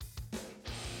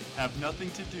Have nothing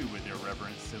to do with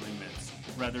irreverent, silly myths.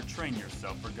 Rather, train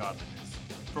yourself for godliness.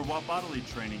 For while bodily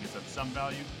training is of some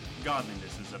value,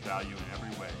 godliness is of value in every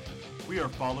way. We are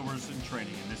followers in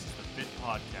training, and this is the Fit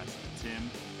Podcast with Tim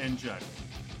and Judd.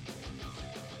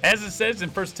 As it says in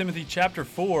 1 Timothy chapter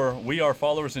 4, we are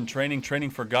followers in training, training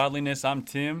for godliness. I'm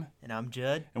Tim. And I'm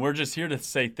Judd. And we're just here to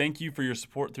say thank you for your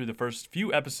support through the first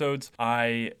few episodes.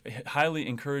 I highly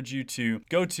encourage you to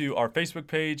go to our Facebook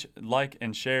page, like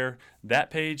and share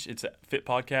that page. It's a Fit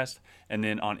Podcast. And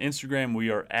then on Instagram, we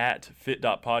are at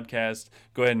fit.podcast.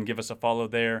 Go ahead and give us a follow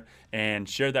there and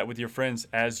share that with your friends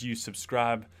as you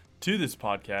subscribe to this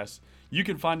podcast. You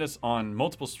can find us on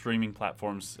multiple streaming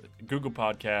platforms, Google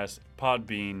Podcasts,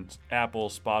 Podbean, Apple,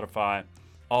 Spotify,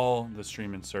 all the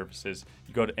streaming services.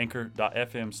 You go to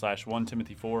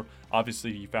anchor.fm/1timothy4.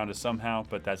 Obviously, you found us somehow,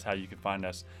 but that's how you can find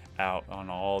us out on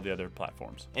all the other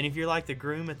platforms. And if you're like the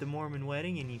groom at the Mormon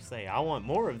wedding and you say, I want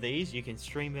more of these, you can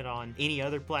stream it on any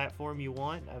other platform you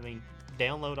want. I mean,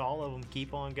 download all of them,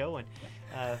 keep on going.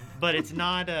 But it's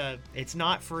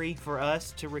not free for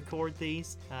us to record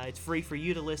these. It's free for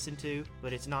you to listen to,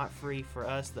 but it's not free for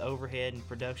us, the overhead and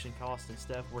production costs and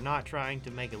stuff. We're not trying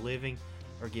to make a living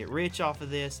or get rich off of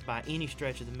this by any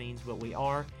stretch of the means, but we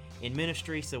are in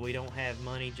ministry, so we don't have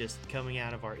money just coming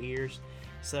out of our ears.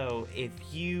 So if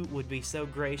you would be so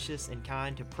gracious and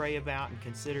kind to pray about and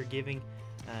consider giving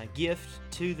gift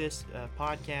to this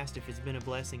podcast, if it's been a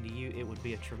blessing to you, it would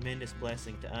be a tremendous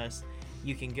blessing to us.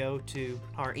 You can go to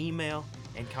our email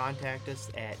and contact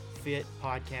us at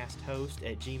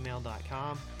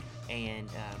fitpodcasthost@gmail.com and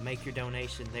make your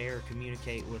donation there, or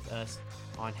communicate with us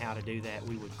on how to do that.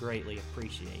 We would greatly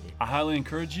appreciate it. I highly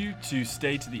encourage you to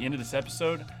stay to the end of this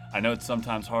episode. I know it's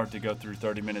sometimes hard to go through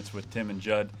 30 minutes with Tim and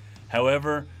Judd.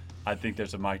 However, I think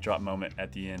there's a mic drop moment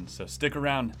at the end, so stick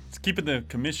around. It's keeping the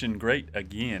commission great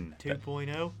again.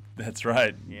 2.0? That's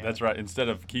right. Yeah. That's right. Instead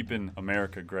of keeping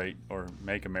America great or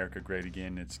make America great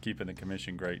again, it's keeping the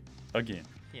commission great again.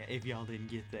 Yeah, if y'all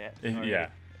didn't get that. Yeah.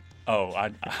 Oh,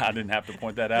 I didn't have to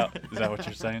point that out. Is that what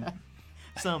you're saying?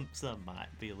 Some might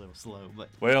be a little slow, but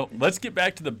well, let's get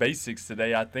back to the basics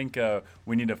today. I think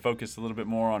we need to focus a little bit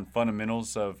more on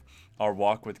fundamentals of our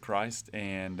walk with Christ,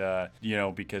 and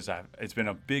because it's been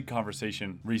a big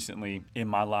conversation recently in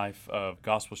my life of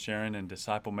gospel sharing and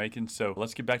disciple making. So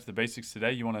let's get back to the basics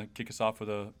today. You want to kick us off with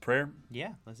a prayer?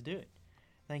 Yeah, let's do it.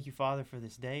 Thank you, Father, for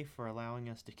this day, for allowing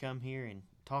us to come here and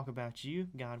talk about you.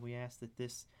 God, we ask that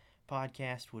this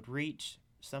podcast would reach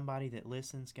somebody that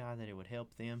listens, God, that it would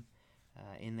help them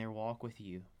in their walk with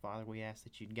you. Father, we ask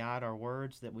that you'd guide our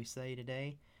words that we say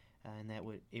today, and that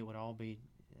it would all be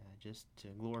just to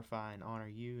glorify and honor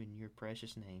you in your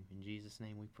precious name. In Jesus'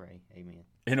 name we pray. Amen.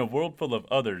 In a world full of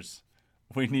others,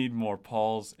 we need more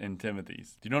Pauls and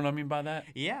Timothys. Do you know what I mean by that?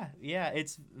 Yeah.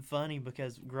 It's funny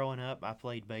because growing up, I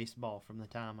played baseball from the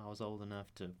time I was old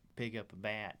enough to pick up a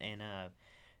bat, and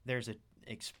there's a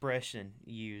expression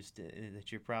used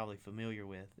that you're probably familiar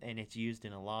with, and it's used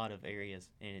in a lot of areas,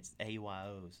 and it's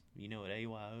AYOs. You know what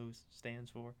AYOs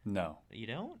stands for? No. You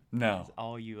don't? No. It's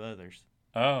all you others.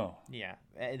 Oh. Yeah,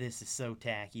 this is so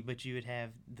tacky, but you would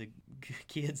have the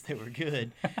kids that were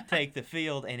good take the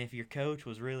field, and if your coach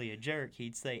was really a jerk,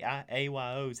 he'd say,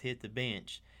 AYOs hit the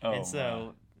bench. Oh, and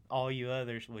so all you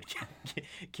others would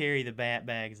carry the bat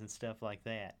bags and stuff like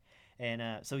that. And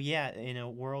in a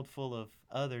world full of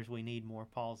others, we need more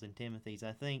Pauls and Timothys.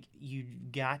 I think you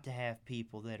got to have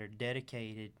people that are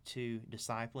dedicated to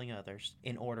discipling others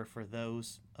in order for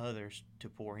those others to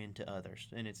pour into others.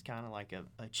 And it's kind of like a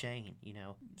chain,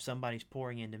 Somebody's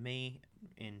pouring into me,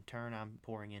 in turn I'm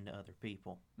pouring into other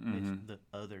people. Mm-hmm. It's the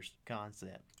others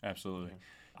concept. Absolutely.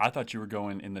 I thought you were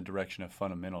going in the direction of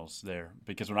fundamentals there,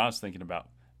 because when I was thinking about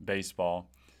baseball,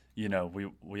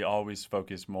 we always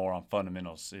focus more on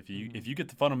fundamentals. If you get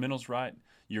the fundamentals right,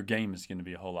 your game is going to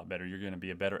be a whole lot better. You're going to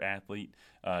be a better athlete.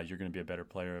 You're going to be a better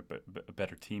player, a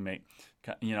better teammate.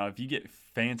 If you get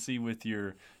fancy with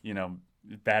your,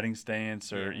 batting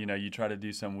stance, or you try to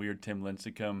do some weird Tim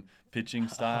Lincecum pitching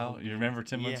style. You remember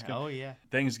Tim Lincecum? Oh yeah.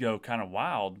 Things go kind of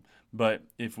wild. But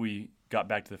if we got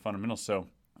back to the fundamentals, so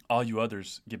all you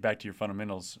others get back to your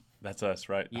fundamentals. That's us,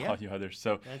 right? Yeah. All you others.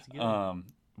 So that's good.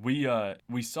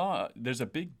 We saw there's a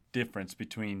big difference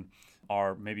between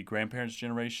our maybe grandparents'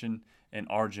 generation and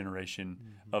our generation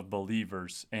of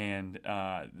believers, and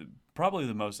probably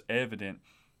the most evident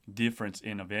difference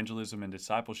in evangelism and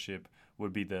discipleship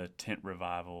would be the tent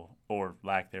revival or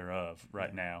lack thereof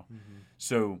right now. Mm-hmm.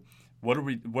 So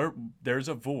there's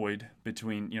a void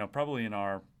between, probably in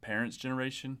our parents'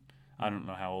 generation. I don't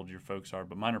know how old your folks are,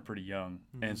 but mine are pretty young.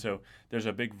 Mm-hmm. And so there's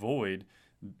a big void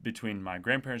between my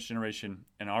grandparents' generation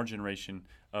and our generation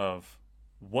of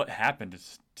what happened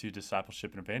to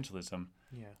discipleship and evangelism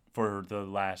for the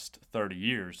last 30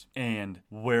 years, and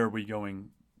where are we going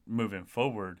moving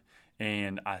forward?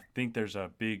 And I think there's a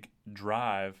big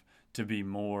drive to be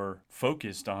more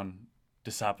focused on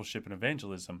discipleship and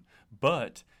evangelism,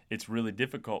 but it's really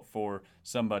difficult for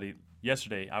somebody.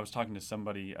 Yesterday, I was talking to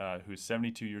somebody who's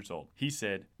 72 years old. He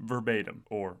said verbatim,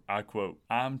 or I quote,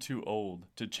 "I'm too old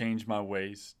to change my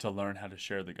ways to learn how to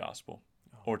share the gospel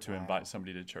or to invite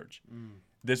somebody to church."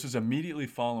 This was immediately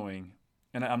following,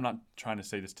 and I'm not trying to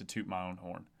say this to toot my own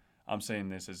horn. I'm saying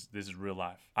this is real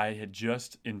life. I had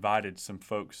just invited some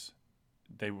folks.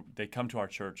 They come to our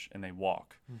church and they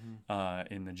walk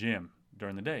in the gym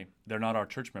during the day. They're not our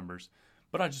church members,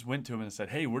 but I just went to them and said,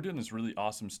 "Hey, we're doing this really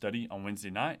awesome study on Wednesday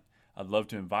night. I'd love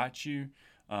to invite you.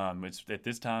 It's at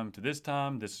this time to this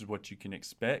time. This is what you can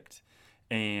expect."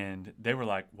 And they were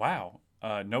like, "Wow,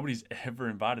 nobody's ever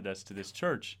invited us to this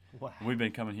church. Wow. We've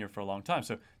been coming here for a long time."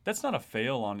 So that's not a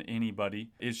fail on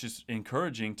anybody. It's just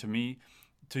encouraging to me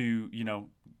to,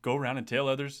 go around and tell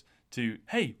others to,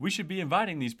 hey, we should be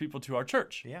inviting these people to our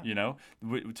church,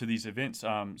 to these events.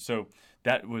 So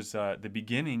that was the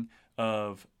beginning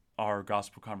of our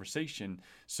gospel conversation.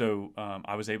 So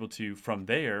I was able to, from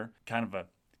there, kind of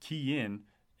key in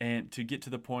and to get to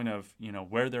the point of,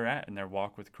 where they're at in their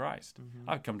walk with Christ.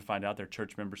 I've come to find out they're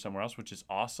church members somewhere else, which is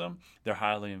awesome. They're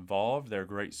highly involved. They're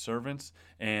great servants,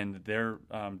 and they're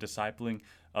discipling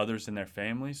others in their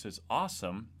family. So it's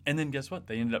awesome. And then guess what?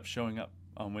 They ended up showing up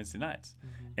on Wednesday nights.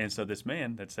 And so this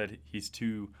man that said he's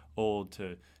too old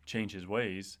to change his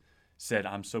ways said,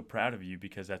 "I'm so proud of you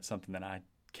because that's something that I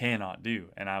cannot do."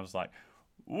 And I was like,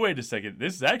 wait a second,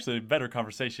 this is actually a better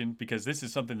conversation because this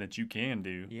is something that you can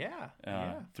do.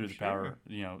 Through the power,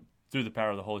 through the power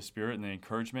of the Holy Spirit and the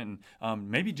encouragement, and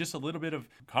maybe just a little bit of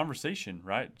conversation,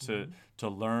 right? To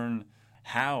learn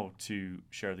how to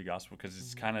share the gospel, because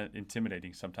it's kind of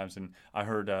intimidating sometimes. And I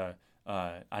heard,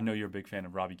 I know you're a big fan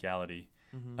of Robbie Gallaty.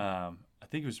 I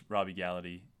think it was Robbie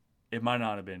Gallaty. It might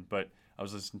not have been, but I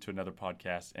was listening to another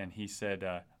podcast, and he said,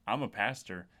 "I'm a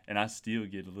pastor, and I still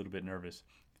get a little bit nervous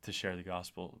to share the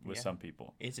gospel with some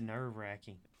people." It's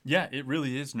nerve-wracking. Yeah, it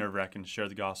really is nerve-wracking to share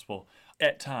the gospel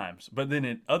at times. But then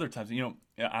at other times,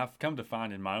 I've come to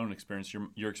find in my own experience,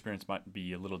 your experience might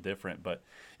be a little different, but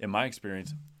in my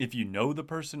experience, if you know the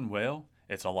person well,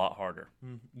 it's a lot harder.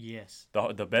 Yes.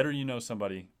 The better you know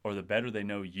somebody, or the better they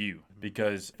know you.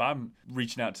 Because if I'm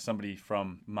reaching out to somebody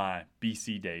from my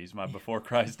BC days, my before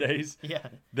Christ days,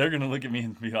 they're going to look at me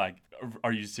and be like,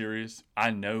 "Are you serious?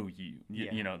 I know you."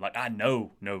 I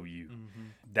know you.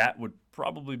 That would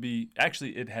probably be,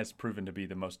 actually, it has proven to be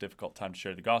the most difficult time to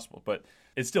share the gospel, but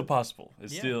it's still possible.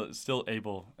 It's still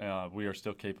able. We are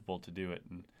still capable to do it.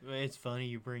 And it's funny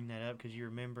you bring that up because you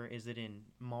remember, is it in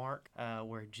Mark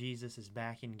where Jesus is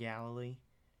back in Galilee,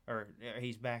 or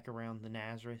he's back around the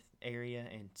Nazareth area,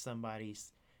 and somebody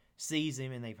sees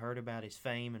him and they've heard about his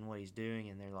fame and what he's doing,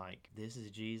 and they're like, "This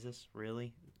is Jesus,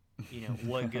 really?"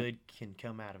 What good can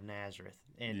come out of Nazareth?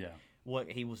 And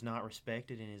what, he was not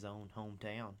respected in his own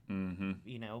hometown,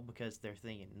 because they're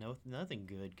thinking nothing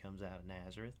good comes out of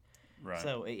Nazareth. Right.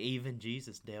 So even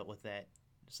Jesus dealt with that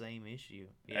same issue.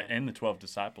 And the 12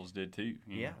 disciples did too.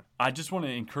 I just want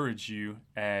to encourage you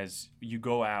as you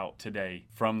go out today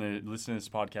from listening to this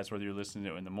podcast, whether you're listening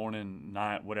to it in the morning,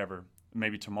 night, whatever,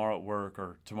 maybe tomorrow at work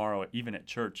or tomorrow even at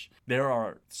church. There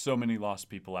are so many lost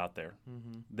people out there.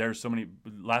 There's so many.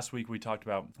 Last week we talked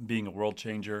about being a world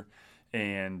changer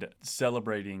and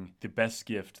celebrating the best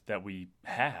gift that we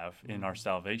have in our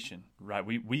salvation, right?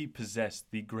 We possess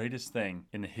the greatest thing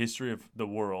in the history of the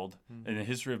world, in the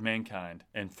history of mankind,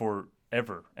 and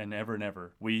forever and ever and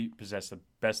ever, we possess the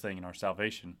best thing in our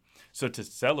salvation. So to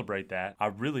celebrate that,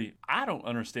 I don't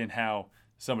understand how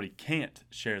somebody can't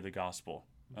share the gospel,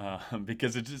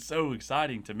 because it's just so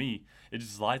exciting to me. It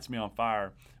just lights me on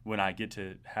fire when I get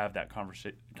to have that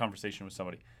conversation with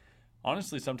somebody.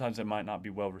 Honestly, sometimes it might not be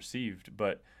well received,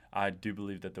 but I do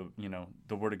believe that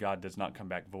the Word of God does not come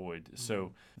back void.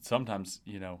 So sometimes,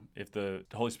 if the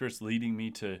Holy Spirit's leading me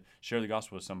to share the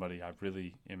gospel with somebody, I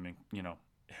really am,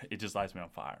 it just lights me on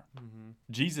fire.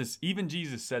 Jesus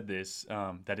said this,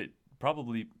 that it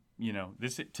probably,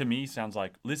 this to me sounds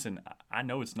like, listen, I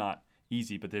know it's not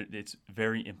easy, but it's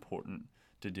very important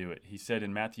to do it. He said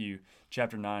in Matthew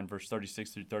chapter 9, verse 36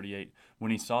 through 38,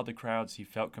 when he saw the crowds, he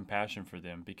felt compassion for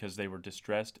them because they were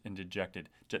distressed and dejected.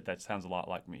 That sounds a lot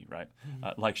like me, right?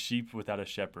 Like sheep without a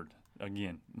shepherd.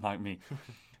 Again, like me.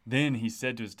 Then he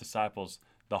said to his disciples,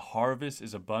 the harvest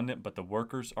is abundant, but the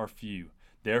workers are few.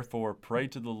 Therefore, pray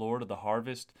to the Lord of the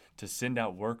harvest to send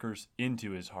out workers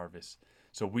into his harvest.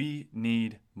 So we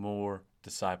need more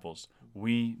disciples.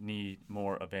 We need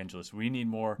more evangelists. We need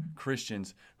more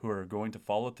Christians who are going to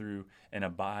follow through and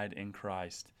abide in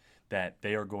Christ, that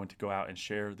they are going to go out and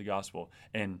share the gospel.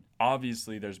 And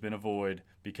obviously there's been a void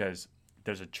because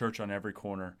there's a church on every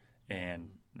corner and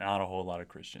not a whole lot of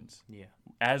Christians. Yeah.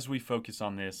 As we focus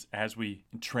on this, as we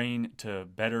train to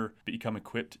better become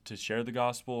equipped to share the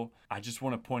gospel, I just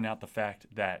want to point out the fact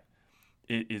that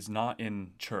it is not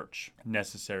in church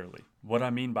necessarily. What I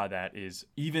mean by that is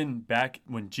even back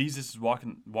when Jesus is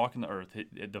walking the earth,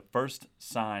 the first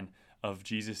sign of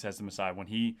Jesus as the Messiah, when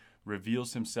he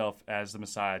reveals himself as the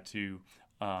Messiah to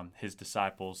his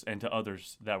disciples and to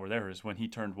others that were there, is when he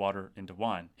turned water into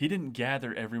wine. He didn't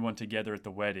gather everyone together at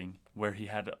the wedding where he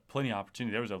had plenty of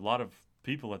opportunity. There was a lot of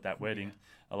people at that wedding,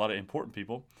 a lot of important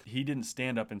people. He didn't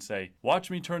stand up and say, "Watch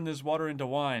me turn this water into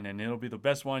wine and it'll be the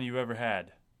best wine you ever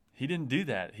had." He didn't do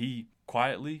that. He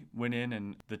quietly went in,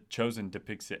 and The Chosen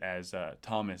depicts it as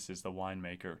Thomas is the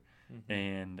winemaker.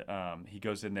 And he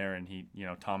goes in there and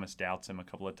Thomas doubts him a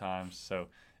couple of times. So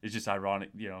it's just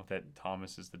ironic, that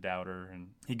Thomas is the doubter.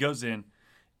 And he goes in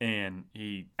and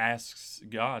he asks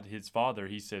God, his Father,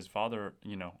 he says, "Father,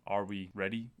 are we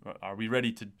ready? Are we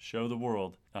ready to show the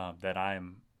world that I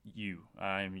am you?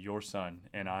 I am your son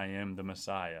and I am the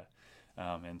Messiah."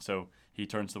 And so he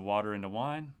turns the water into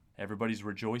wine. Everybody's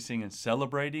rejoicing and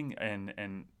celebrating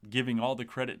and giving all the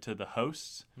credit to the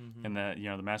hosts, and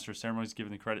the master of ceremonies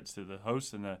giving the credits to the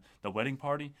hosts and the wedding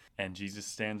party. And Jesus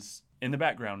stands in the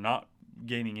background, not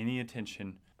gaining any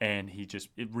attention, and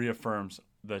it reaffirms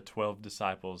the 12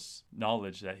 disciples'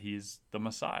 knowledge that he is the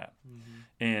Messiah.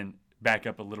 And back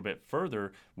up a little bit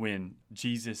further, when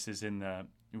Jesus is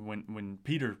when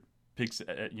Peter picks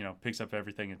up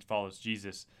everything and follows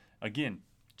Jesus again.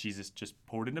 Jesus just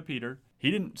poured into Peter. He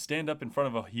didn't stand up in front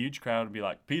of a huge crowd and be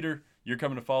like, "Peter, you're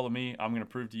coming to follow me. I'm going to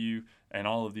prove to you and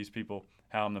all of these people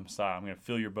how I'm the Messiah. I'm going to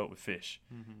fill your boat with fish."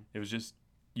 It was just,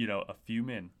 a few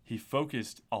men. He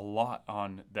focused a lot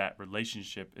on that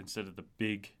relationship instead of the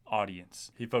big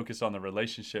audience. He focused on the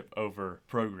relationship over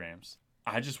programs.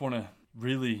 I just want to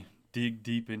really dig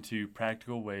deep into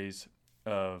practical ways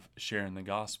of sharing the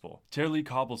gospel. Tara-Leigh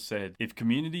Cobble said, "If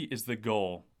community is the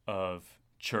goal of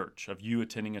church, of you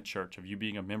attending a church, of you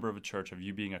being a member of a church, of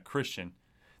you being a Christian,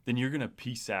 then you're going to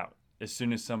peace out as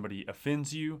soon as somebody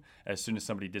offends you, as soon as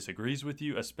somebody disagrees with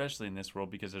you, especially in this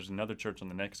world, because there's another church on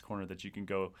the next corner that you can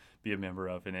go be a member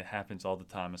of, and it happens all the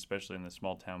time, especially in the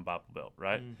small town Bible Belt,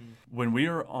 right?" When we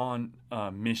are on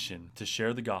a mission to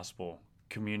share the gospel,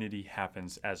 community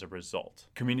happens as a result.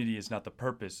 Community is not the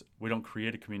purpose. We don't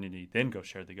create a community, then go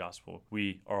share the gospel.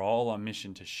 We are all on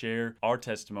mission to share our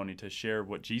testimony, to share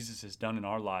what Jesus has done in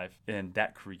our life, and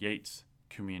that creates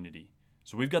community.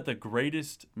 So we've got the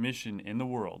greatest mission in the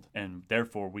world, and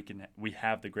therefore we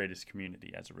have the greatest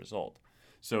community as a result.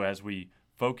 So as we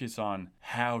focus on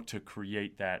how to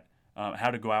create that,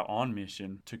 how to go out on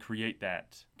mission to create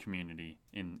that community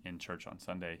in church on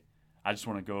Sunday, I just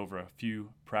want to go over a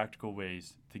few practical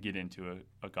ways to get into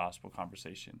a gospel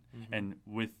conversation. And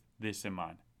with this in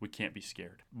mind, we can't be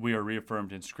scared. We are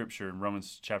reaffirmed in Scripture in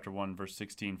Romans chapter 1, verse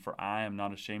 16, "For I am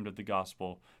not ashamed of the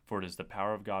gospel, for it is the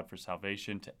power of God for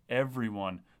salvation to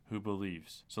everyone who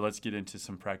believes." So let's get into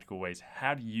some practical ways.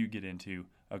 How do you get into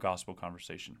a gospel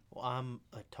conversation? Well, I'm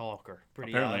a talker.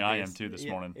 Pretty Apparently obvious. I am too this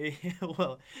morning.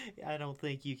 Well, I don't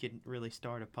think you can really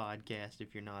start a podcast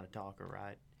if you're not a talker,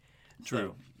 right?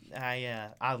 True. So,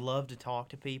 I love to talk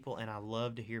to people, and I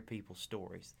love to hear people's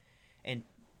stories. And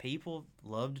people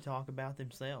love to talk about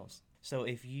themselves. So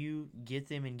if you get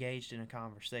them engaged in a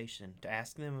conversation, to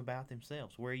ask them about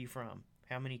themselves. Where are you from?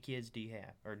 How many kids do you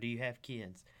have? Or do you have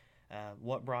kids?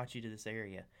 What brought you to this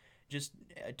area? Just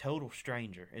a total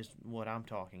stranger is what I'm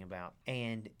talking about.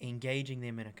 And engaging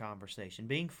them in a conversation.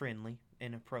 Being friendly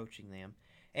and approaching them.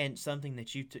 And something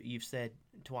that you've said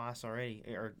twice already,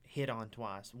 or hit on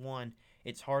twice. One,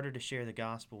 it's harder to share the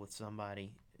gospel with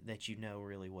somebody that you know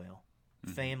really well.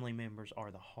 Family members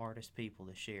are the hardest people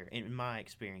to share, in my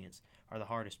experience, are the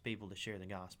hardest people to share the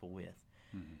gospel with.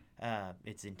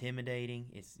 It's intimidating,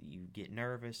 you get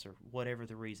nervous, or whatever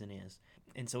the reason is.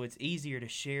 And so it's easier to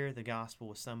share the gospel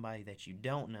with somebody that you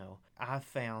don't know. I've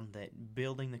found that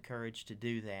building the courage to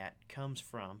do that comes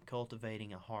from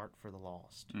cultivating a heart for the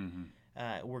lost.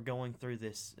 We're going through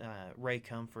this Ray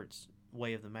Comfort's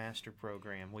Way of the Master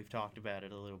program. We've talked about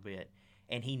it a little bit,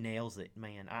 and he nails it,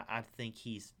 man. I think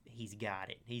he's got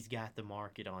it. He's got the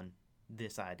market on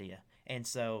this idea. And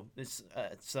so it's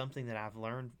something that I've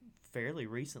learned fairly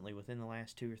recently, within the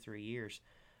last 2 or 3 years,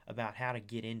 about how to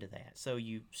get into that. So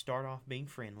you start off being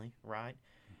friendly, right?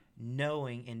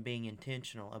 Knowing and being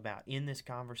intentional about, in this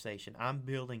conversation, I'm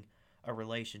building a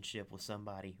relationship with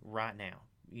somebody right now.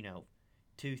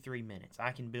 2-3 minutes.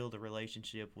 I can build a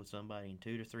relationship with somebody in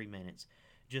 2 to 3 minutes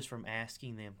just from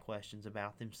asking them questions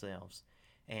about themselves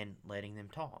and letting them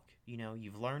talk.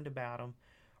 You've learned about them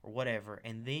or whatever,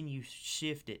 and then you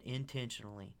shift it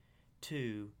intentionally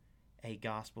to a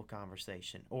gospel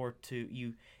conversation, or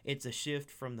it's a shift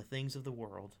from the things of the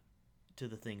world to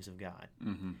the things of God.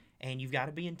 Mm-hmm. And you've got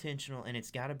to be intentional, and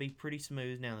it's got to be pretty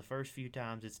smooth. Now, the first few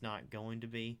times it's not going to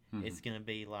be. Mm-hmm. It's going to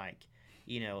be like,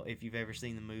 if you've ever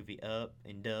seen the movie Up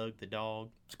and Doug the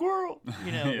dog, squirrel,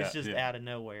 it's just out of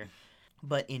nowhere.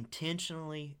 But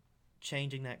intentionally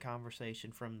changing that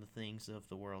conversation from the things of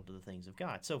the world to the things of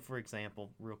God. So, for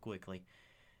example, real quickly,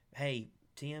 hey,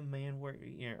 Tim, man,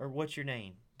 or what's your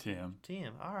name? Tim.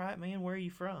 All right, man, where are you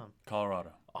from?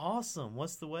 Colorado. Awesome.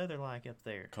 What's the weather like up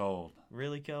there? Cold.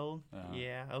 Really cold?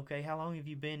 Yeah. Okay. How long have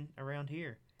you been around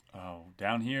here? Oh,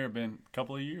 down here been a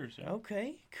couple of years. Yeah.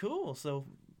 Okay, cool. So,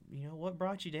 what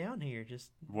brought you down here?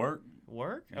 Just work.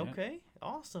 Yeah. Okay.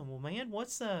 Awesome. Well, man,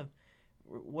 what's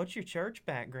your church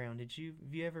background? Have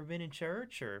you ever been in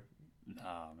church or?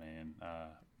 Nah, man.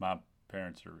 My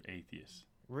parents are atheists.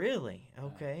 Really?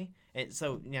 Okay. And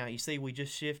so now you see we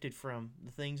just shifted from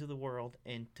the things of the world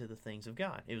into the things of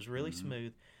God. It was really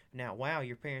smooth. Now, wow,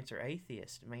 your parents are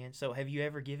atheists, man. So have you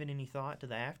ever given any thought to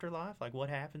the afterlife? Like what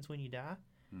happens when you die?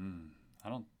 I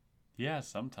don't. Yeah,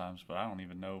 sometimes, but I don't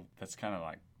even know. That's kind of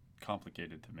like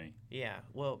complicated to me. Yeah.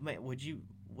 Well, man, would you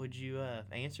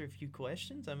answer a few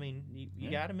questions? I mean,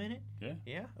 you got a minute? Yeah.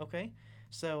 Yeah. Okay.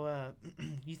 So,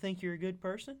 you think you're a good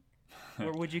person?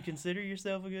 Or would you consider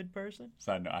yourself a good person?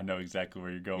 So I know exactly where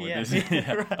you're going yeah. with this.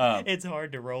 Right. It's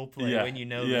hard to role play when you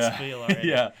know the spiel already.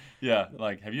 Yeah.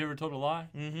 Like, have you ever told a lie?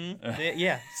 Mm-hmm.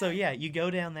 Yeah. So, you go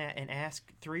down that and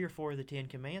ask 3 or 4 of the 10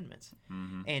 Commandments.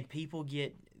 Mm-hmm. And people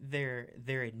they're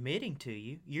admitting to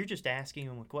you. You're just asking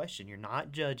them a question. You're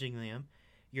not judging them.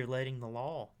 You're letting the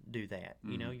law do that.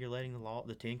 Mm-hmm. You're letting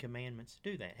the 10 Commandments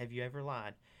do that. Have you ever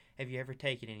lied? Have you ever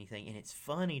taken anything? And it's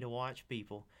funny to watch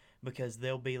people because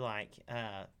they'll be like,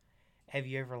 have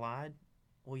you ever lied?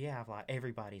 Well, yeah, I've lied.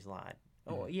 Everybody's lied.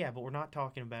 Oh, yeah, but we're not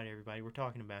talking about everybody. We're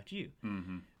talking about you.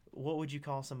 Mm-hmm. What would you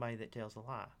call somebody that tells a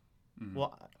lie? Mm-hmm.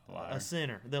 Well, a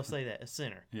sinner. They'll say that, a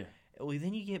sinner. Yeah. Well,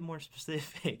 then you get more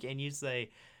specific and you say,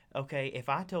 okay, if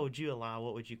I told you a lie,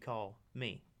 what would you call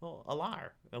me? Well, a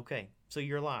liar. Okay, so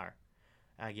you're a liar.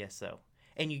 I guess so.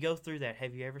 And you go through that.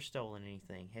 Have you ever stolen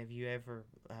anything? Have you ever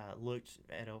looked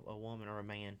at a woman or a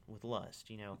man with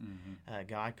lust?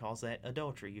 God calls that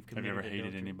adultery. You've committed adultery. Have you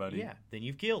ever hated anybody? Yeah, then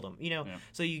you've killed them.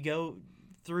 So you go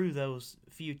through those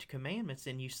few commandments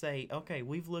and you say, okay,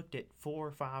 we've looked at 4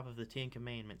 or 5 of the 10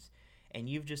 commandments, and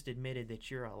you've just admitted that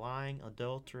you're a lying,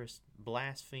 adulterous,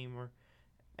 blasphemer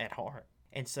at heart.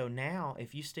 And so now,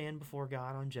 if you stand before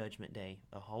God on Judgment Day,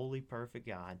 a holy, perfect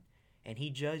God, and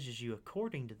He judges you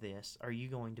according to this, are you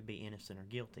going to be innocent or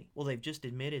guilty? Well, they've just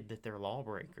admitted that they're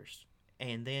lawbreakers.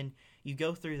 And then you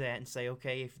go through that and say,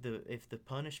 okay, if the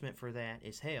punishment for that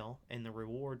is hell and the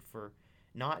reward for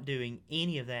not doing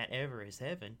any of that ever is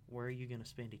heaven, where are you going to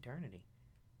spend eternity?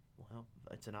 Well,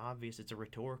 it's a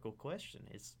rhetorical question.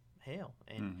 It's hell.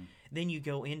 And then you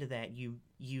go into that,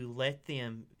 you let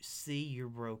them see your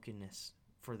brokenness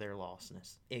for their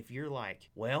lostness. If you're like,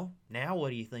 well, now what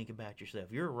do you think about yourself?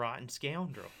 You're a rotten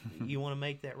scoundrel. You want to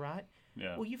make that right?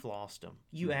 Yeah. Well, you've lost them.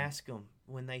 You ask them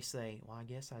when they say, well, I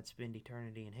guess I'd spend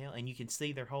eternity in hell. And you can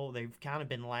see they've kind of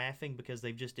been laughing because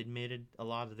they've just admitted a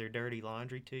lot of their dirty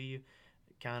laundry to you,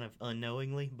 kind of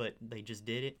unknowingly, but they just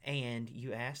did it. And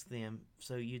you ask them,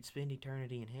 so you'd spend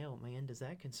eternity in hell, man, does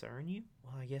that concern you?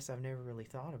 Well, I guess I've never really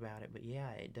thought about it, but yeah,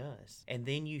 it does. And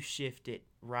then you shift it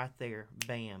right there,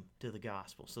 bam, to the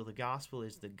gospel. So the gospel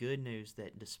is the good news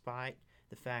that despite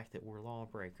the fact that we're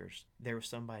lawbreakers, there was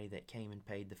somebody that came and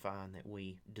paid the fine that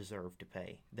we deserved to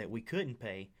pay, that we couldn't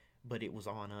pay, but it was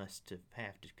on us to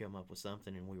have to come up with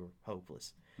something, and we were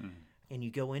hopeless. And you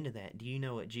go into that. Do you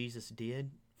know what Jesus did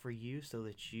for you so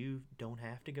that you don't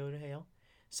have to go to hell?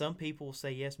 Some people will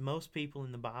say yes. Most people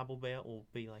in the Bible Belt will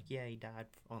be like, yeah, He died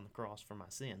on the cross for my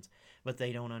sins. But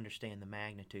they don't understand the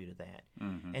magnitude of that.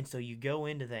 And so you go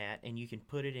into that and you can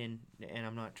put it in, and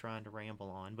I'm not trying to ramble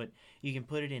on, but you can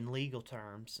put it in legal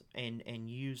terms and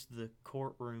use the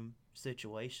courtroom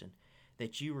situation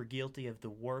that you were guilty of the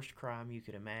worst crime you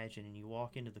could imagine. And you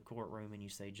walk into the courtroom and you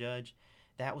say, Judge,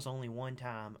 that was only one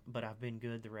time, but I've been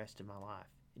good the rest of my life.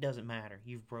 It doesn't matter.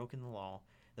 You've broken the law.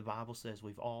 The Bible says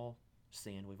we've all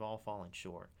sinned. We've all fallen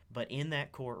short. But in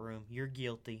that courtroom, you're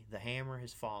guilty. The hammer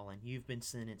has fallen. You've been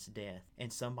sentenced death.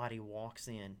 And somebody walks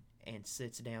in and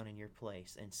sits down in your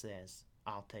place and says,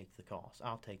 I'll take the cost.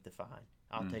 I'll take the fine.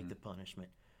 I'll take the punishment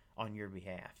on your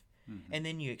behalf. And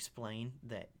then you explain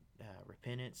that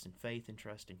repentance and faith and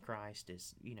trust in Christ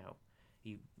is,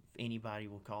 if anybody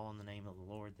will call on the name of the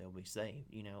Lord, they'll be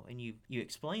saved, and you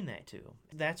explain that to them.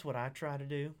 That's what I try to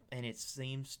do, and it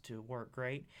seems to work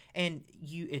great. And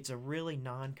it's a really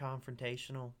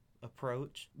non-confrontational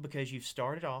approach, because you've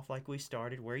started off like we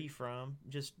started. Where are you from?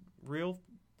 Just real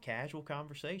casual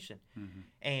conversation.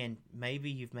 And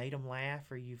maybe you've made them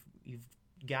laugh, or you've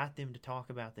got them to talk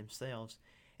about themselves,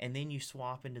 and then you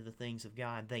swap into the things of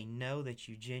God. They know that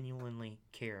you genuinely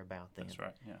care about them. That's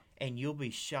right, yeah. And you'll be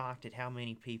shocked at how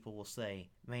many people will say,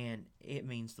 man, it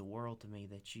means the world to me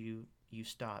that you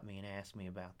stopped me and asked me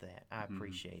about that. I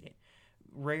appreciate it.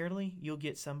 Rarely you'll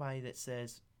get somebody that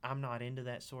says, I'm not into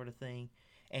that sort of thing.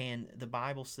 And the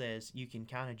Bible says you can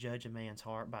kind of judge a man's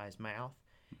heart by his mouth.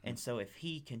 And so if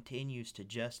he continues to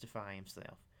justify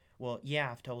himself, well, yeah,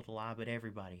 I've told a lie, but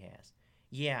everybody has.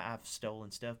 Yeah, I've stolen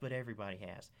stuff, but everybody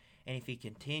has. And if he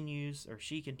continues, or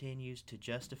she continues to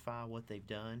justify what they've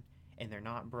done, and they're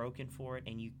not broken for it,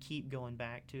 and you keep going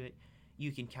back to it,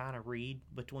 you can kind of read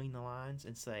between the lines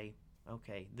and say,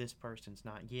 okay, this person's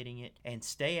not getting it, and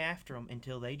stay after them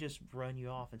until they just run you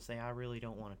off and say, I really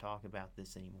don't want to talk about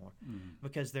this anymore.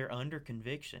 Because they're under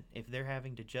conviction. If they're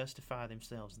having to justify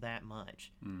themselves that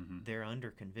much, they're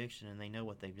under conviction, and they know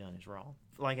what they've done is wrong.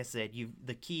 Like I said,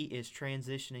 the key is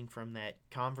transitioning from that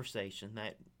conversation,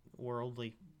 that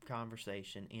worldly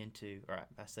conversation, into, or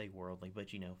I say worldly, but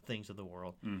things of the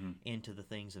world, into the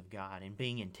things of God, and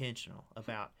being intentional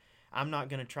about, I'm not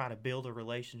going to try to build a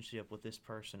relationship with this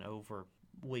person over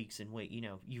weeks and weeks.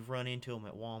 You've run into them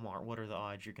at Walmart. What are the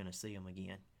odds you're going to see them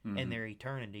again? And their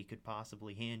eternity could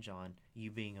possibly hinge on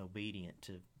you being obedient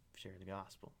to share the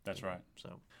gospel. That's right.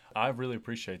 So I really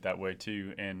appreciate that way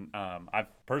too, and I've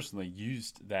personally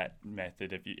used that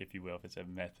method, if you will, if it's a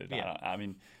method. Yeah.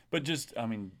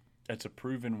 It's a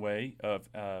proven way of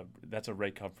that's a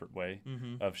Ray Comfort way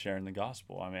of sharing the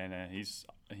gospel.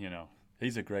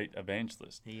 He's a great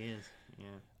evangelist. He is, yeah.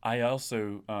 I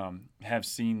also have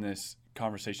seen this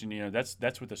conversation.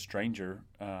 That's with a stranger.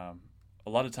 A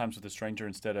lot of times with a stranger,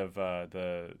 instead of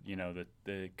the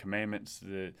commandments,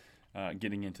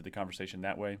 getting into the conversation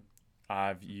that way,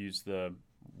 I've used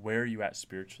where are you at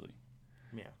spiritually?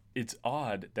 Yeah. It's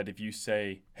odd that if you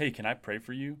say, hey, can I pray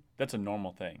for you? That's a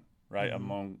normal thing, right?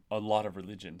 Among a lot of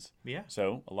religions. Yeah.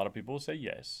 So a lot of people will say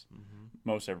yes.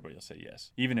 Most everybody will say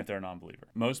yes, even if they're a non-believer.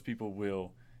 Most people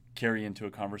will carry into a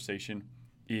conversation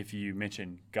if you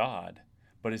mention God,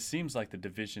 but it seems like the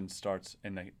division starts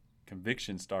and the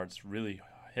conviction starts really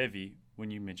heavy when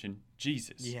you mention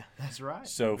Jesus. Yeah, that's right.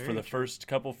 So Very for the true. first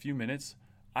few minutes,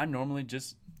 I normally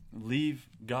just leave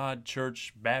God,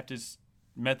 church, Baptist,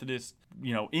 Methodist,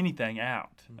 anything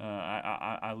out.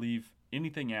 I leave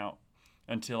anything out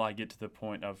until I get to the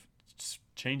point of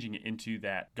changing it into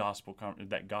that gospel,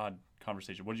 that God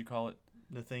conversation. What do you call it?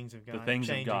 The things of God. The things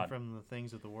of Changing God. from the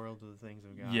things of the world to the things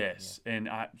of God. Yes. And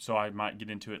I might get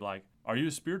into it like, are you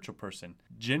a spiritual person?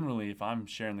 Generally, if I'm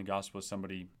sharing the gospel with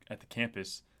somebody at the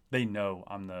campus, they know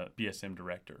I'm the BSM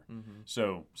director.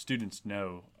 So students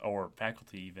know, or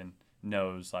faculty even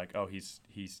knows, like, oh, he's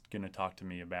going to talk to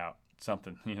me about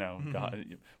something,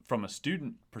 God, from a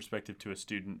student perspective to a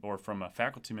student, or from a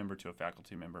faculty member to a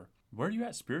faculty member. Where are you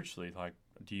at spiritually? Like,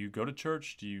 do you go to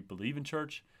church? Do you believe in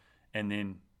church? And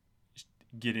then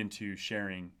get into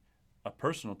sharing a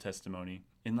personal testimony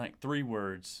in like 3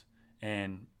 words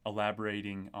and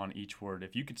elaborating on each word.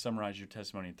 If you could summarize your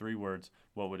testimony in 3 words,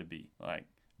 what would it be? Like,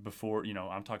 before,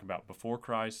 I'm talking about before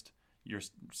Christ, your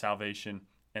salvation,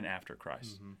 and after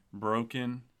Christ.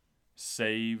 Broken,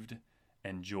 saved,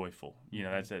 and joyful.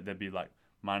 That'd be like,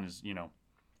 mine is,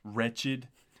 wretched.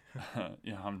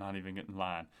 I'm not even getting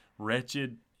line.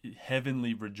 Wretched,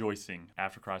 heavenly rejoicing.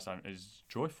 After Christ is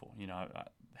joyful.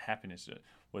 Happiness.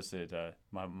 What's it?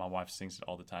 My wife sings it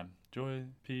all the time. Joy,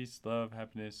 peace, love,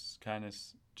 happiness,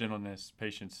 kindness, gentleness,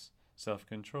 patience,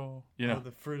 self-control.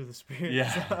 The fruit of the Spirit.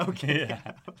 Yeah. Okay.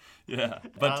 Yeah.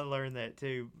 But I learned that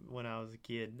too when I was a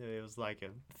kid. It was like a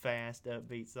fast,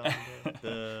 upbeat song.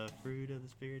 The fruit of the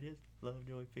Spirit is love,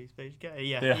 joy, peace, patience.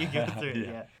 Yeah. You go through it.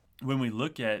 Yeah. When we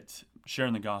look at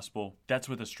sharing the gospel, that's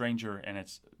with a stranger, and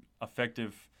it's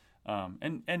effective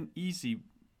and easy.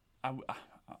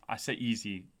 I say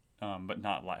easy, but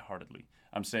not lightheartedly.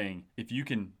 I'm saying if you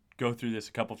can go through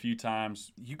this a few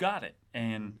times, you got it.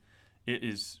 And it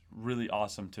is really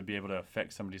awesome to be able to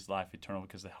affect somebody's life eternal,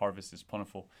 because the harvest is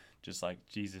plentiful, just like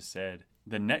Jesus said.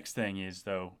 The next thing is,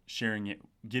 though, sharing it,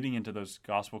 getting into those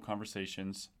gospel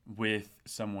conversations with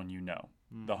someone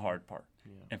the hard part.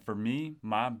 Yeah. And for me,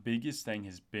 my biggest thing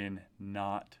has been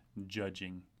not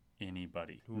judging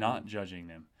anybody, Ooh. not judging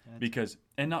them. That's-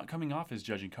 And not coming off as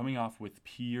judging, coming off with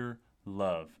pure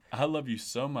love. I love you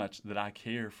so much that I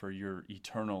care for your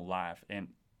eternal life, and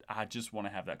I just want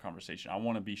to have that conversation. I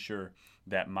want to be sure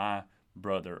that my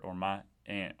brother or my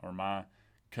aunt or my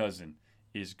cousin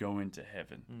is going to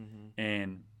heaven. Mm-hmm.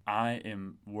 And I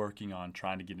am working on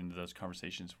trying to get into those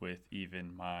conversations with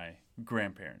even my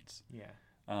grandparents. Yeah.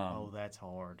 Um, That's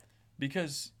hard.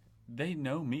 because they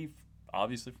know me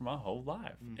obviously for my whole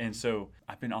life. Mm-hmm. And so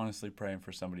I've been honestly praying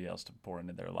for somebody else to pour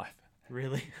into their life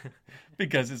Really?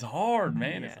 because it's hard,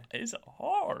 man. Yeah. It's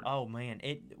hard. Oh man,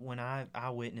 when I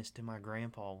witnessed to my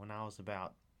grandpa when I was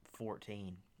about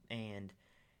 14, and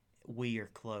we are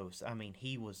close. I mean,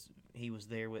 he was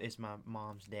there with it's my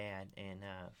mom's dad, and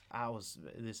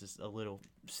this is a little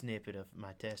snippet of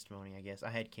my testimony, I guess. I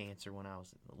had cancer when I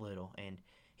was little, and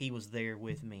he was there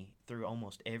with me through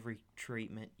almost every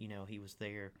treatment. You know, he was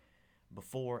there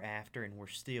before, after, and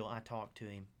I talk to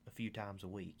him a few times a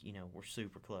week. You know, we're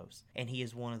super close. And he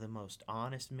is one of the most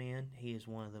honest men. He is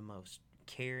one of the most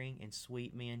caring and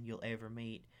sweet men you'll ever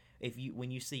meet.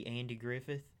 When you see Andy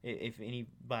Griffith, if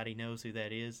anybody knows who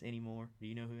that is anymore, do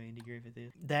you know who Andy Griffith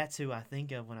is? That's who I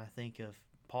think of when I think of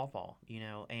Pawpaw, you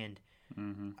know, and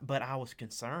but I was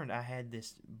concerned. I had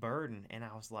this burden, and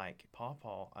I was like,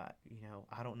 Pawpaw,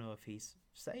 I don't know if he's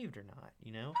saved or not,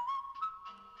 you know?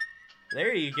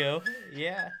 There you go.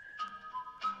 Yeah.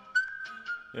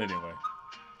 Anyway,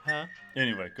 Huh? go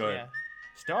ahead. Yeah.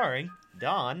 Starring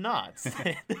Don Knotts.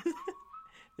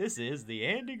 This is the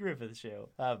Andy Griffith Show.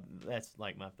 That's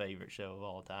like my favorite show of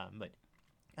all time. But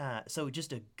so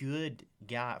just a good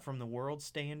guy from the world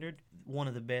standard, one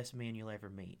of the best men you'll ever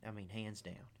meet. I mean, hands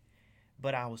down.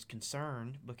 But I was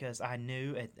concerned because I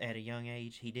knew at a young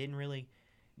age he didn't really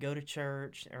go to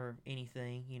church or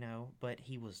anything, you know, but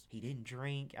he didn't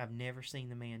drink. I've never seen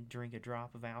the man drink a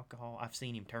drop of alcohol. I've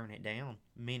seen him turn it down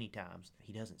many times.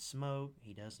 He doesn't smoke.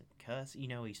 He doesn't cuss. You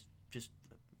know, he's just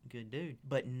a good dude.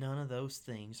 But none of those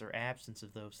things or absence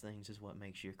of those things is what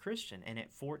makes you a Christian. And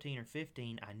at 14 or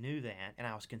 15, I knew that, and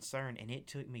I was concerned, and it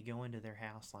took me going to their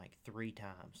house like 3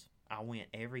 times. I went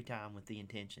every time with the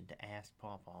intention to ask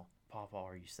Pawpaw,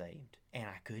 are you saved? And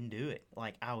I couldn't do it.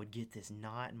 Like, I would get this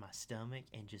knot in my stomach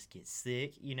and just get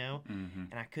sick, you know? Mm-hmm.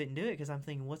 And I couldn't do it because I'm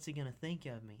thinking, what's he going to think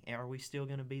of me? Are we still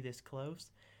going to be this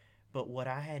close? But what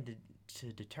I had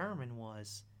to determine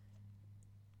was,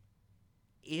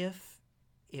 if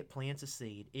it plants a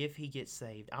seed, if he gets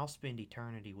saved, I'll spend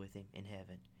eternity with him in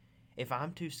heaven. If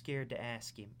I'm too scared to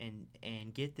ask him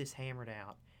and get this hammered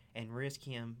out and risk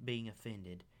him being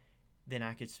offended, then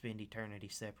I could spend eternity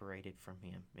separated from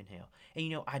him in hell. And,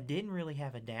 you know, I didn't really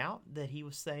have a doubt that he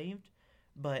was saved,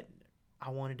 but I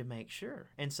wanted to make sure.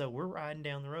 And so we're riding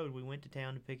down the road. We went to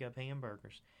town to pick up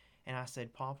hamburgers. And I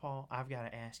said, Pawpaw, I've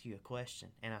got to ask you a question.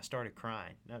 And I started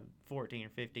crying. I'm 14 or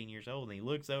 15 years old. And he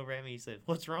looks over at me. He said,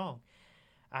 what's wrong?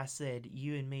 I said,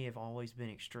 you and me have always been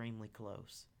extremely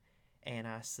close. And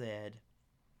I said,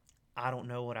 I don't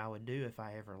know what I would do if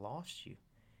I ever lost you.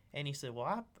 And he said,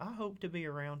 well, I hope to be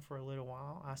around for a little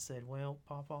while. I said, well,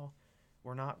 Pawpaw,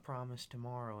 we're not promised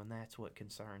tomorrow, and that's what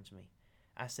concerns me.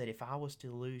 I said, if I was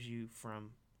to lose you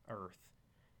from earth,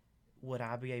 would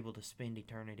I be able to spend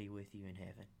eternity with you in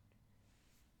heaven?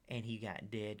 And he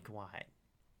got dead quiet.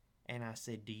 And I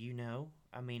said, do you know?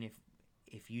 I mean,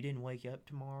 if you didn't wake up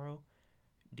tomorrow,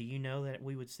 do you know that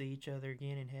we would see each other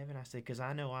again in heaven? I said, because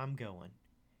I know I'm going,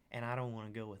 and I don't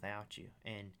want to go without you.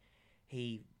 And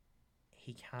he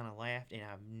kind of laughed, and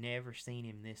I've never seen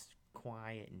him this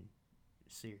quiet and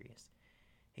serious.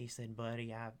 He said,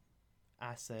 buddy,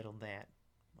 I settled that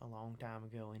a long time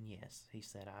ago, and yes, he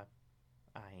said,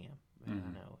 I am, and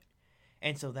I know it.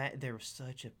 And so that there was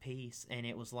such a peace, and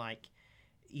it was like,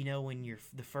 you know, when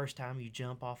the first time you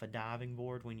jump off a diving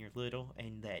board when you're little,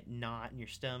 and that knot in your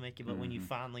stomach, but when you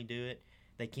finally do it,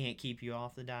 they can't keep you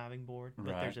off the diving board,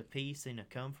 but there's a peace and a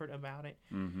comfort about it.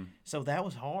 Mm-hmm. So that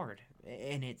was hard,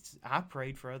 and I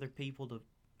prayed for other people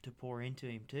to pour into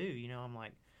him too. You know, I'm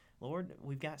like, Lord,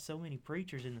 we've got so many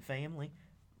preachers in the family.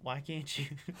 Why can't you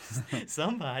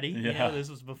somebody? Yeah. You know,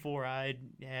 this was before I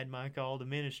had my call to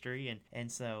ministry,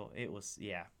 and so it was,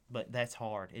 yeah. But that's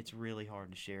hard. It's really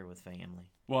hard to share with family.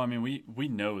 Well, I mean, we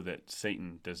know that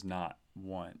Satan does not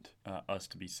want us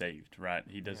to be saved, right?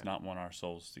 He does not want our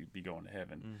souls to be going to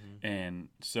heaven. Mm-hmm. And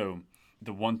so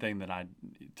the one thing that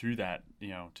through that, you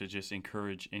know, to just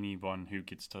encourage anyone who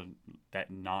gets to that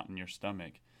knot in your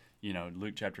stomach, you know,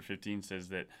 Luke chapter 15 says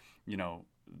that, you know,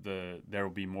 there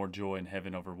will be more joy in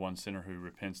heaven over one sinner who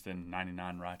repents than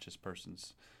 99 righteous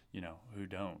persons, you know, who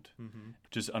don't. Mm-hmm.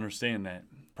 Just understand that,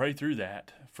 pray through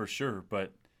that for sure,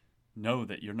 but know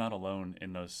that you're not alone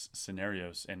in those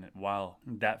scenarios. And while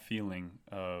that feeling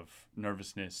of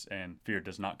nervousness and fear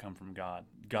does not come from God,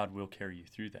 God will carry you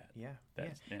through that. Yeah.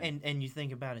 That's- Yeah. and- And you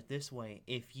think about it this way: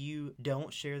 if you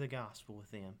don't share the gospel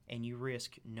with them, and you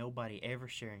risk nobody ever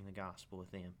sharing the gospel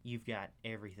with them, you've got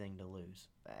everything to lose.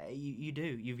 You do.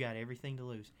 You've got everything to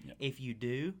lose. Yep. If you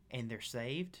do, and they're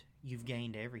saved, you've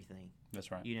gained everything.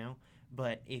 That's right. You know.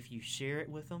 But if you share it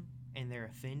with them and they're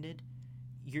offended,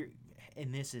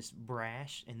 and this is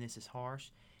brash and this is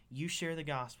harsh, you share the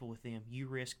gospel with them, you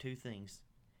risk three things: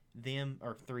 them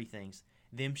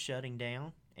shutting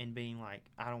down and being like,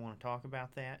 I don't want to talk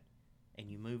about that,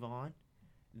 and you move on;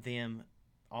 them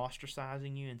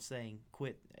ostracizing you and saying,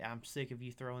 quit, I'm sick of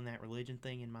you throwing that religion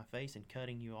thing in my face, and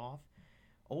cutting you off;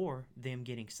 or them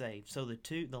getting saved. So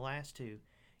the last two,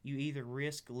 you either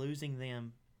risk losing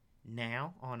them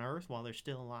now on earth while they're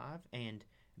still alive, and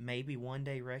maybe one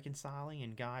day reconciling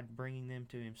and God bringing them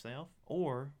to himself,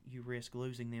 or you risk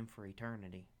losing them for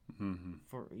eternity. Mm-hmm.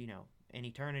 And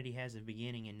eternity has a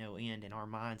beginning and no end, and our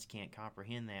minds can't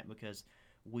comprehend that because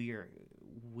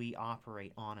we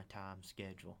operate on a time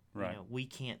schedule. Right. We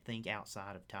can't think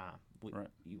outside of time.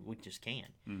 We just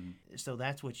can't. Mm-hmm. So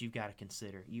that's what you've got to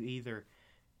consider. You either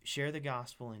share the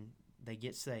gospel and they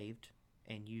get saved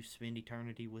and you spend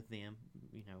eternity with them,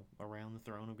 around the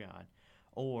throne of God,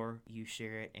 or you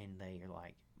share it and they are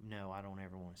like, no, I don't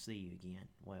ever want to see you again.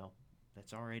 Well,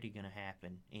 that's already going to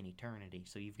happen in eternity,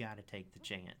 so you've got to take the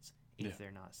chance if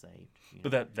they're not saved.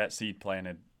 But that seed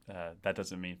planted, that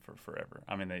doesn't mean for forever.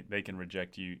 I mean, they can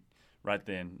reject you right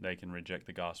then. They can reject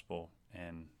the gospel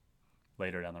and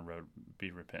later down the road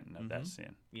be repentant of that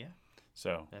sin. Yeah.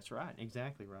 So that's right.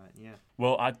 Exactly right. Yeah.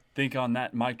 Well, I think on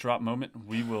that mic drop moment,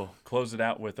 we will close it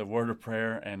out with a word of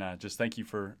prayer, and just thank you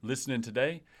for listening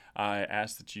today. I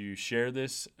ask that you share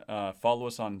this. Follow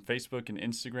us on Facebook and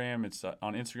Instagram. It's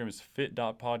on Instagram, it's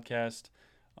fit.podcast.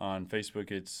 On Facebook,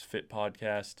 it's Fit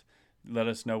Podcast. Let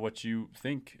us know what you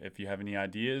think. If you have any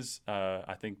ideas,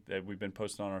 I think that we've been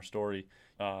posting on our story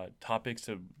topics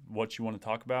of what you want to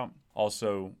talk about.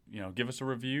 Also, give us a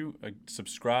review,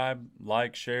 subscribe,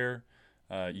 like, share.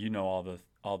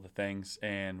 All the things,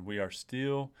 and we are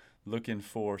still looking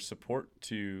for support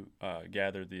to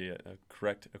gather the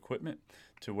correct equipment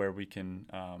to where we can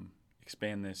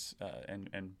expand this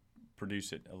and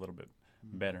produce it a little bit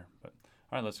better. But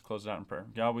all right, let's close it out in prayer.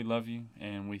 God, we love you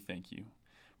and we thank you.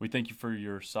 We thank you for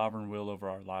your sovereign will over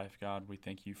our life, God. We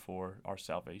thank you for our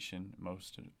salvation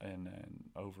most and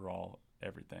overall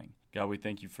everything. God, we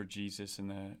thank you for Jesus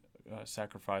and the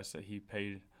sacrifice that he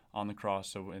paid on the cross,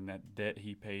 so in that debt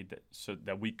he paid so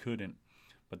that we couldn't,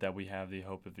 but that we have the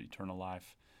hope of eternal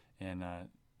life. And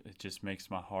it just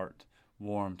makes my heart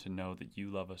warm to know that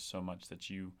you love us so much, that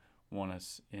you want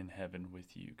us in heaven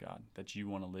with you, God, that you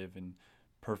want to live in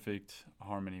perfect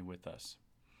harmony with us.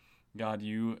 God,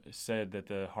 you said that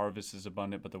the harvest is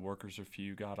abundant, but the workers are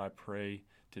few. God, I pray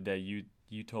today,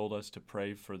 you told us to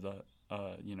pray for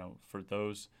for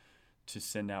those to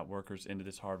send out workers into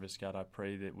this harvest. God, I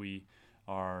pray that we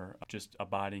are just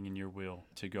abiding in your will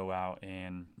to go out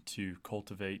and to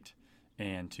cultivate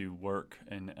and to work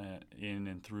and in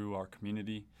and through our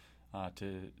community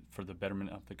for the betterment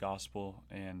of the gospel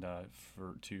and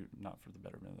not for the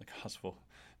betterment of the gospel,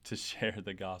 to share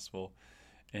the gospel,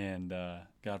 and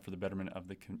God, for the betterment of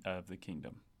the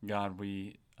kingdom. God,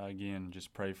 we again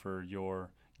just pray for your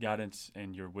guidance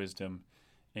and your wisdom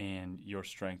and your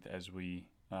strength as we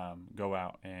go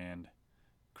out and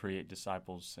create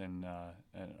disciples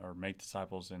or make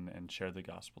disciples and share the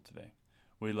gospel today.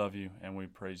 We love you and we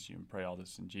praise you and pray all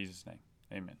this in Jesus' name.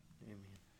 Amen. Amen.